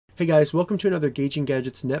Hey guys, welcome to another Gauging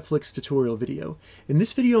Gadgets Netflix tutorial video. In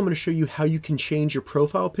this video, I'm going to show you how you can change your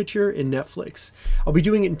profile picture in Netflix. I'll be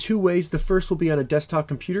doing it in two ways. The first will be on a desktop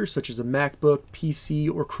computer, such as a MacBook,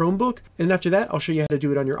 PC, or Chromebook. And after that, I'll show you how to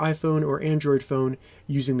do it on your iPhone or Android phone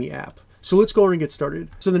using the app. So let's go over and get started.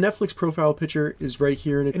 So the Netflix profile picture is right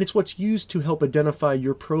here, and it's what's used to help identify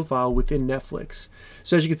your profile within Netflix.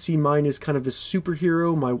 So as you can see, mine is kind of this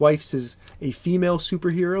superhero. My wife's is a female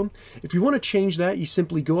superhero. If you want to change that, you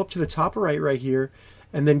simply go up to the top right here,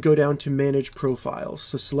 and then go down to Manage Profiles.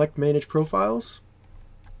 So select Manage Profiles.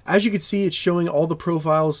 As you can see, it's showing all the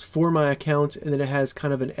profiles for my account, and then it has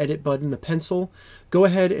kind of an edit button, the pencil. Go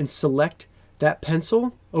ahead and select that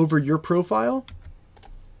pencil over your profile.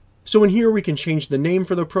 So in here we can change the name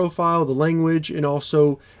for the profile, the language, and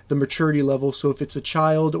also the maturity level. So if it's a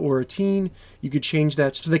child or a teen, you could change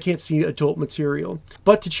that so they can't see adult material.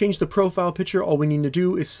 But to change the profile picture, all we need to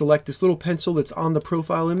do is select this little pencil that's on the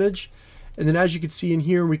profile image. And then as you can see in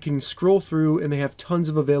here, we can scroll through and they have tons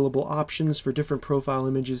of available options for different profile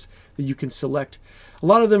images that you can select. A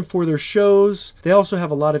lot of them for their shows. They also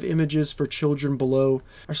have a lot of images for children below.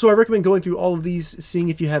 So I recommend going through all of these, seeing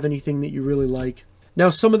if you have anything that you really like. Now,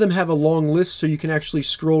 some of them have a long list, so you can actually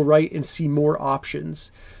scroll right and see more options.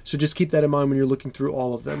 So just keep that in mind when you're looking through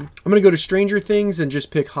all of them. I'm going to go to Stranger Things and just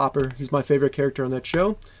pick Hopper. He's my favorite character on that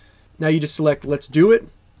show. Now you just select Let's Do It.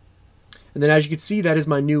 And then as you can see, that is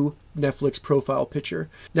my new Netflix profile picture.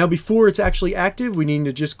 Now before it's actually active, we need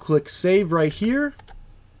to just click Save right here.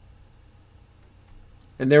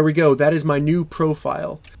 And there we go. That is my new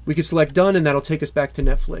profile. We can select Done, and that'll take us back to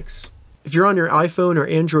Netflix. If you're on your iPhone or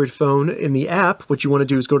Android phone in the app, what you want to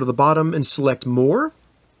do is go to the bottom and select More.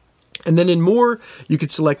 And then in More, you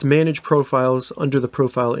could select Manage Profiles under the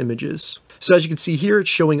profile images. So as you can see here, it's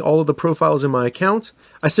showing all of the profiles in my account.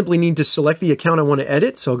 I simply need to select the account I want to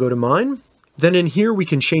edit, so I'll go to mine. Then in here, we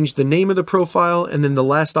can change the name of the profile, and then the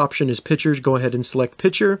last option is Pictures. Go ahead and select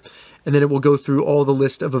Picture, and then it will go through all the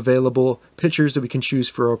list of available pictures that we can choose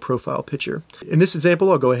for our profile picture. In this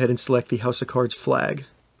example, I'll go ahead and select the House of Cards flag.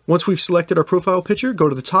 Once we've selected our profile picture, go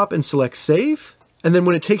to the top and select Save. And then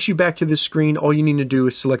when it takes you back to this screen, all you need to do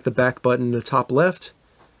is select the back button in the top left,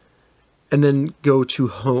 and then go to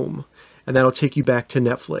Home. And that'll take you back to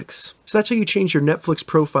Netflix. So that's how you change your Netflix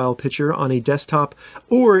profile picture on a desktop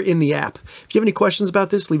or in the app. If you have any questions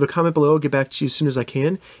about this, leave a comment below. I'll get back to you as soon as I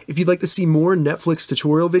can. If you'd like to see more Netflix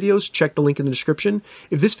tutorial videos, check the link in the description.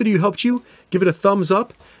 If this video helped you, give it a thumbs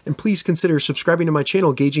up, and please consider subscribing to my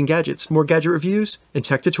channel, Gauging Gadgets, more gadget reviews and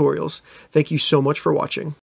tech tutorials. Thank you so much for watching.